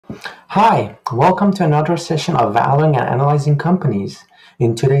Hi, welcome to another session of valuing and analyzing companies.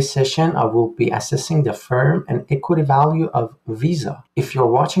 In today's session, I will be assessing the firm and equity value of Visa. If you're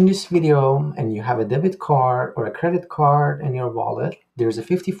watching this video and you have a debit card or a credit card in your wallet, there's a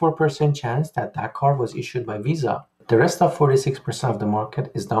 54% chance that that card was issued by Visa. The rest of 46% of the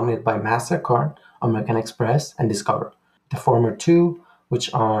market is dominated by Mastercard, American Express, and Discover. The former two,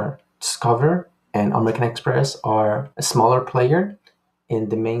 which are Discover and American Express, are a smaller player, and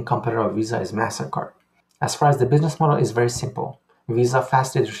the main competitor of Visa is Mastercard. As far as the business model is very simple. Visa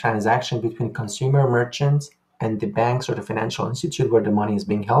facilitates the transaction between consumer merchants and the banks or the financial institute where the money is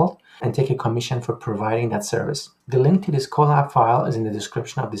being held and take a commission for providing that service. The link to this Colab file is in the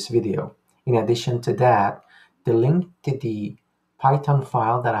description of this video. In addition to that, the link to the Python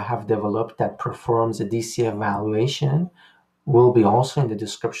file that I have developed that performs a DCF valuation will be also in the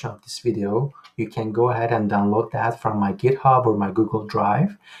description of this video. You can go ahead and download that from my GitHub or my Google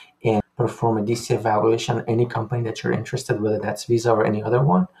Drive and perform a DC evaluation on any company that you're interested, whether that's Visa or any other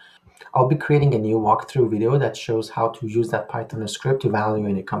one. I'll be creating a new walkthrough video that shows how to use that Python script to value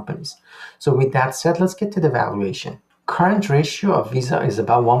any companies. So with that said, let's get to the valuation. Current ratio of Visa is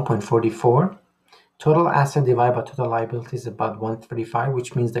about 1.44. Total asset divided by total liability is about 135,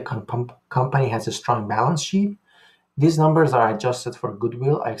 which means the company has a strong balance sheet. These numbers are adjusted for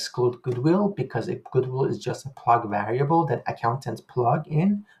goodwill. I exclude goodwill because goodwill is just a plug variable that accountants plug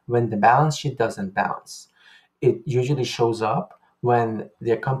in when the balance sheet doesn't balance. It usually shows up when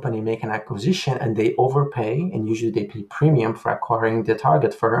the company make an acquisition and they overpay, and usually they pay premium for acquiring the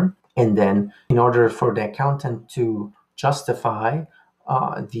target firm. And then in order for the accountant to justify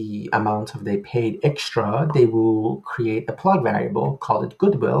the amount of they paid extra, they will create a plug variable, call it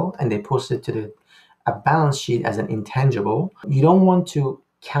goodwill, and they post it to a balance sheet as an intangible. You don't want to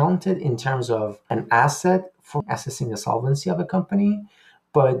count it in terms of an asset for assessing the solvency of a company,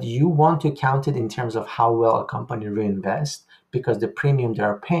 but you want to count it in terms of how well a company reinvests, because the premium they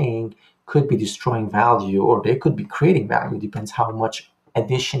are paying could be destroying value or they could be creating value. It depends how much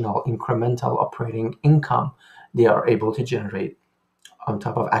additional incremental operating income they are able to generate on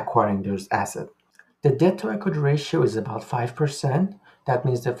top of acquiring those assets. The debt to equity ratio is about 5%. That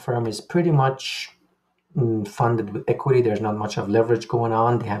means the firm is pretty much funded with equity. There's not much of leverage going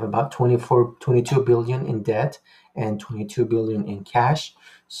on. They have about 22 billion in debt and 22 billion in cash.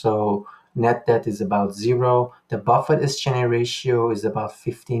 So net debt is about zero. The Buffett exchange ratio is about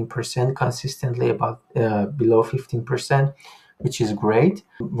 15%, consistently about below 15%, which is great.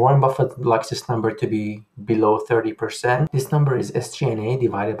 Warren Buffett likes this number to be below 30%. This number is SG&A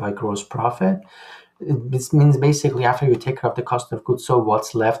divided by gross profit. This means basically after you take care of the cost of goods sold,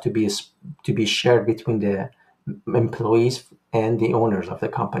 what's left to be shared between the employees and the owners of the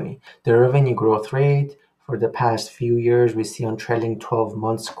company. The revenue growth rate for the past few years, we see on trailing 12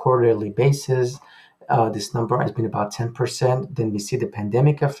 months quarterly basis, this number has been about 10%. Then we see the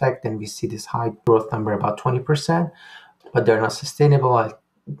pandemic effect, then we see this high growth number about 20%, but they're not sustainable.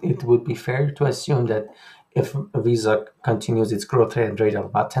 It would be fair to assume that if Visa continues its growth rate of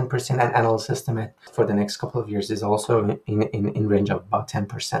about 10%, and analyst estimate for the next couple of years is also in range of about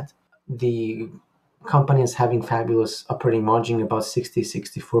 10%. The company is having fabulous operating margin, about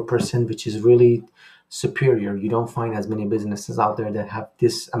 64%, which is really superior. You don't find as many businesses out there that have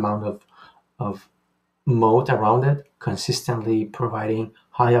this amount of moat around it, consistently providing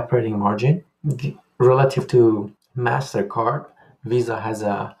high operating margin. Relative to Mastercard, Visa has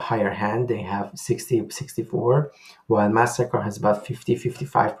a higher hand. They have 64, while Mastercard has about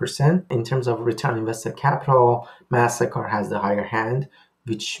 55%. In terms of return on invested capital, Mastercard has the higher hand,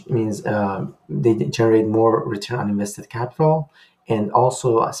 which means they generate more return on invested capital. And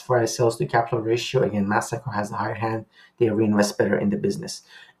also, as far as sales to capital ratio, again, Mastercard has the higher hand. They reinvest better in the business.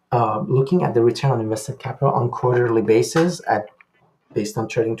 Looking at the return on invested capital on quarterly basis, based on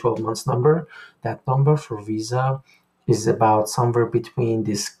trailing 12 months number, that number for Visa is about somewhere between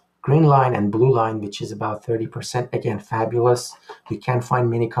this green line and blue line, which is about 30%. Again, fabulous. You can't find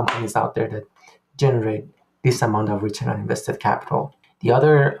many companies out there that generate this amount of return on invested capital. The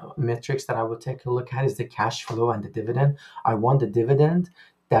other metrics that I would take a look at is the cash flow and the dividend. I want the dividend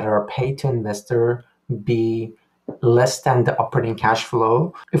that are paid to investor be less than the operating cash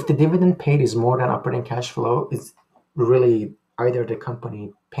flow. If the dividend paid is more than operating cash flow, it's really either the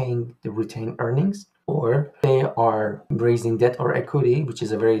company paying the retained earnings or they are raising debt or equity, which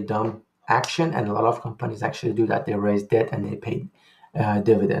is a very dumb action. And a lot of companies actually do that. They raise debt and they pay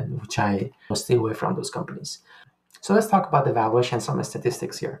dividend, which I stay away from those companies. So let's talk about the valuation and some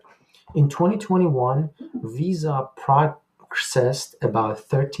statistics here. In 2021, Visa processed about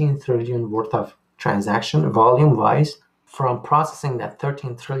 13 trillion worth of transaction volume-wise. From processing that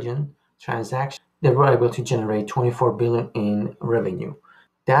 13 trillion, transactions, they were able to generate 24 billion in revenue.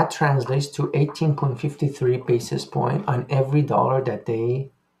 That translates to 18.53 basis point on every dollar that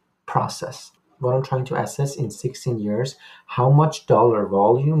they process. What I'm trying to assess in 16 years, how much dollar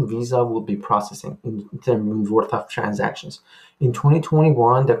volume Visa will be processing in terms worth of transactions. In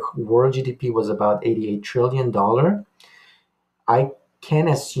 2021, the world GDP was about $88 trillion. I can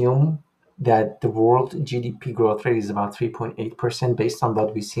assume that the world GDP growth rate is about 3.8% based on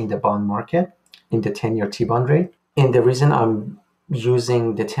what we see in the bond market, in the 10-year T-bond rate. And the reason I'm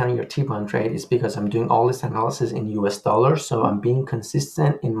using the 10-year T-bond rate is because I'm doing all this analysis in US dollars, so I'm being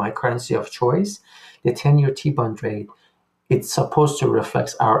consistent in my currency of choice. The 10-year T-bond rate, it's supposed to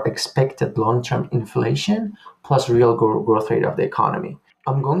reflect our expected long-term inflation plus real growth rate of the economy.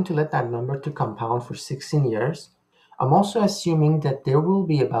 I'm going to let that number to compound for 16 years. I'm also assuming that there will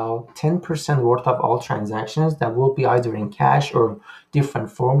be about 10% worth of all transactions that will be either in cash or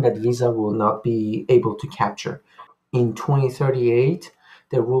different form that Visa will not be able to capture. In 2038,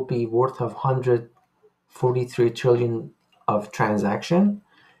 there will be worth of 143 trillion of transaction.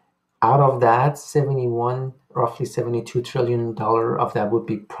 Out of that, roughly $72 trillion of that would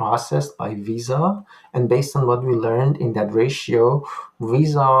be processed by Visa. And based on what we learned in that ratio,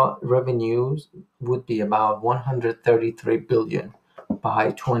 Visa revenues would be about 133 billion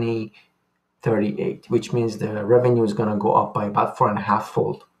by 2038, which means the revenue is going to go up by about 4.5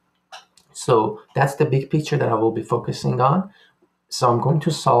 fold. So that's the big picture that I will be focusing on. So I'm going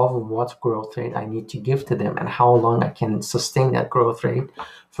to solve what growth rate I need to give to them and how long I can sustain that growth rate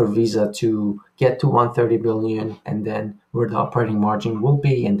for Visa to get to 130 billion and then where the operating margin will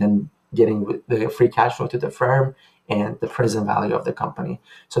be and then getting the free cash flow to the firm and the present value of the company.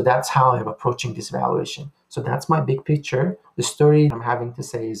 So that's how I'm approaching this valuation. So that's my big picture. The story I'm having to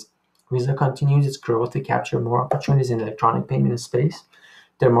say is Visa continues its growth to capture more opportunities in electronic payment space.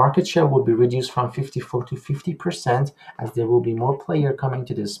 Their market share will be reduced from 54 to 50% as there will be more players coming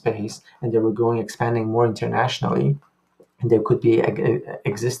to this space and they were expanding more internationally. And there could be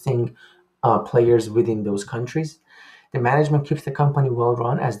existing players within those countries. The management keeps the company well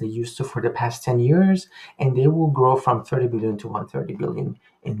run as they used to for the past 10 years, and they will grow from 30 billion to 130 billion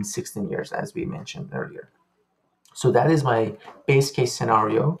in 16 years, as we mentioned earlier. So that is my base case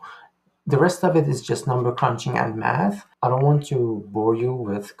scenario. The rest of it is just number crunching and math. I don't want to bore you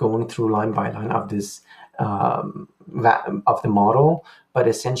with going through line by line of this of the model, but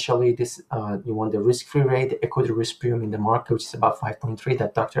essentially this you want the risk-free rate, the equity risk premium in the market, which is about 5.3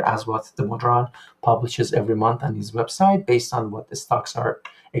 that Dr. Aswath Damodran publishes every month on his website based on what the stocks are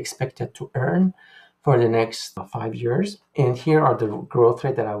expected to earn for the next 5 years. And here are the growth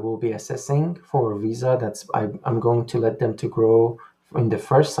rate that I will be assessing for Visa. I'm going to let them to grow in the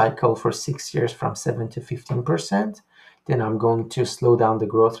first cycle for 6 years from 7 to 15%. Then I'm going to slow down the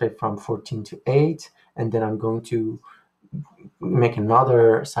growth rate from 14 to 8. And then I'm going to make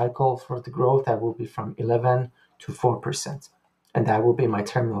another cycle for the growth that will be from 11 to 4%. And that will be my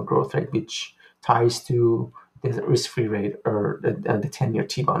terminal growth rate, which ties to the risk-free rate or the 10-year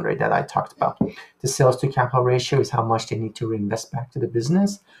T-bond rate that I talked about. The sales to capital ratio is how much they need to reinvest back to the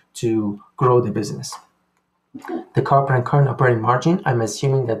business to grow the business. The corporate and current operating margin, I'm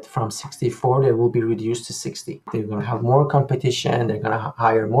assuming that from 64, they will be reduced to 60. They're going to have more competition. They're going to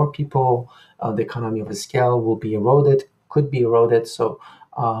hire more people. The economy of scale will be eroded, could be eroded. So,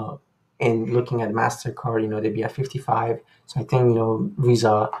 in looking at Mastercard, they'd be at 55. So I think,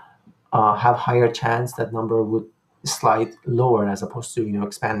 Visa have higher chance that number would slide lower as opposed to,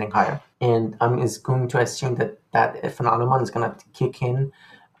 expanding higher. And I'm going to assume that phenomenon is going to kick in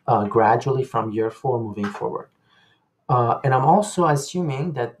gradually from year 4 moving forward. And I'm also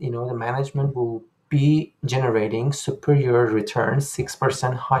assuming that the management will be generating superior returns,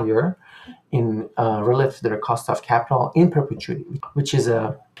 6% higher in relative to their cost of capital in perpetuity, which is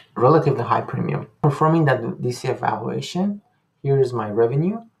a relatively high premium. Performing that DCF valuation, here is my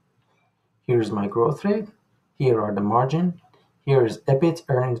revenue, here's my growth rate, here are the margin, here is EBIT,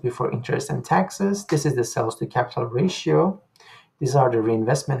 earnings before interest and taxes. This is the sales to capital ratio. These are the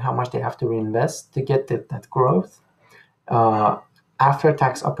reinvestment, how much they have to reinvest to get that growth. After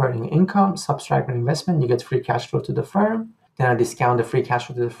tax operating income, subtract reinvestment, you get free cash flow to the firm. Then I discount the free cash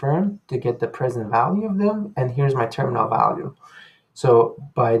flow to the firm to get the present value of them. And here's my terminal value. So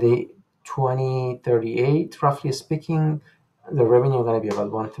by the 2038, roughly speaking, the revenue is going to be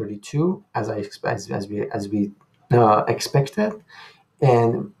about 132 as we expected.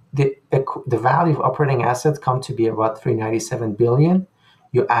 And the value of operating assets come to be about 397 billion.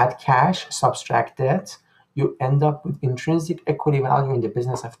 You add cash, subtract debt, you end up with intrinsic equity value in the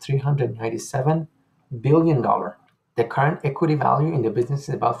business of $397 billion. The current equity value in the business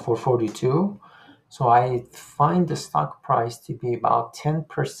is about 442. So I find the stock price to be about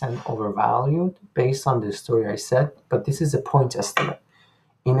 10% overvalued based on the story I said, but this is a point estimate.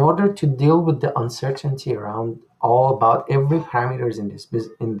 In order to deal with the uncertainty around all about every parameters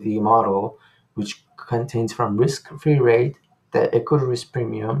in the model, which contains from risk-free rate, the equity risk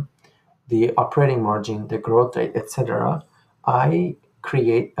premium, the operating margin, the growth rate, etc., I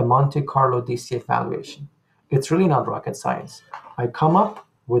create a Monte Carlo DCF valuation. It's really not rocket science. I come up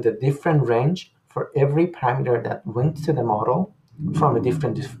with a different range for every parameter that went to the model from a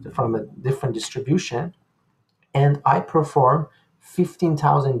different distribution, and I perform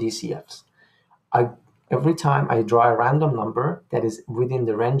 15,000 DCFs. I every time I draw a random number that is within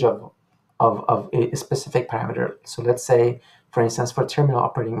the range of a specific parameter. So let's say, for instance, for terminal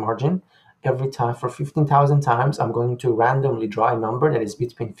operating margin, every time for 15,000 times, I'm going to randomly draw a number that is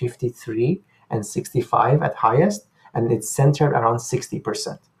between 53 and 65 at highest, and it's centered around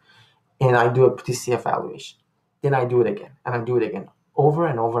 60%. And I do a DCF valuation. Then I do it again, and I do it again, over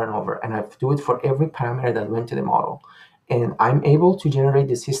and over and over. And I do it for every parameter that went to the model. And I'm able to generate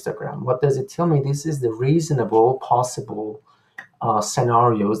this histogram. What does it tell me? This is the reasonable possible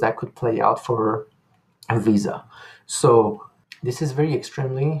scenarios that could play out for a Visa. So this is very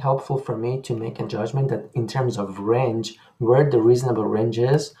extremely helpful for me to make a judgment that in terms of range, where the reasonable range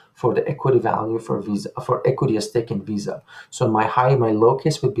is for the equity value for Visa, for equity stake in Visa. So my low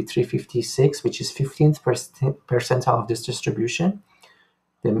case would be 356, which is 15th percentile of this distribution.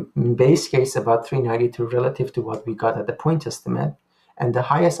 The base case about 392 relative to what we got at the point estimate. And the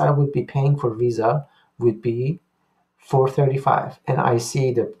highest I would be paying for Visa would be 435. And I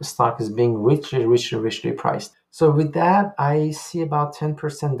see the stock is being richly priced. So with that, I see about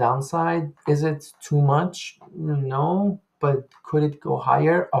 10% downside. Is it too much? No. But could it go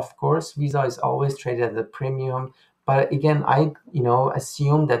higher? Of course, Visa is always traded at a premium. But again, I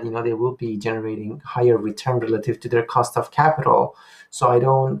assume that they will be generating higher return relative to their cost of capital. So I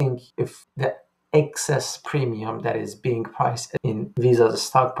don't think if the excess premium that is being priced in Visa's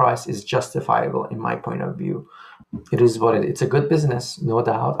stock price is justifiable in my point of view. It is what it's a good business, no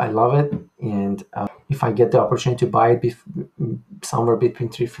doubt. I love it, and if I get the opportunity to buy it somewhere between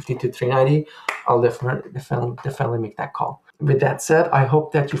 350 to 390, I'll definitely make that call. With that said, I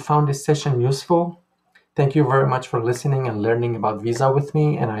hope that you found this session useful. Thank you very much for listening and learning about Visa with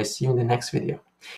me, and I see you in the next video.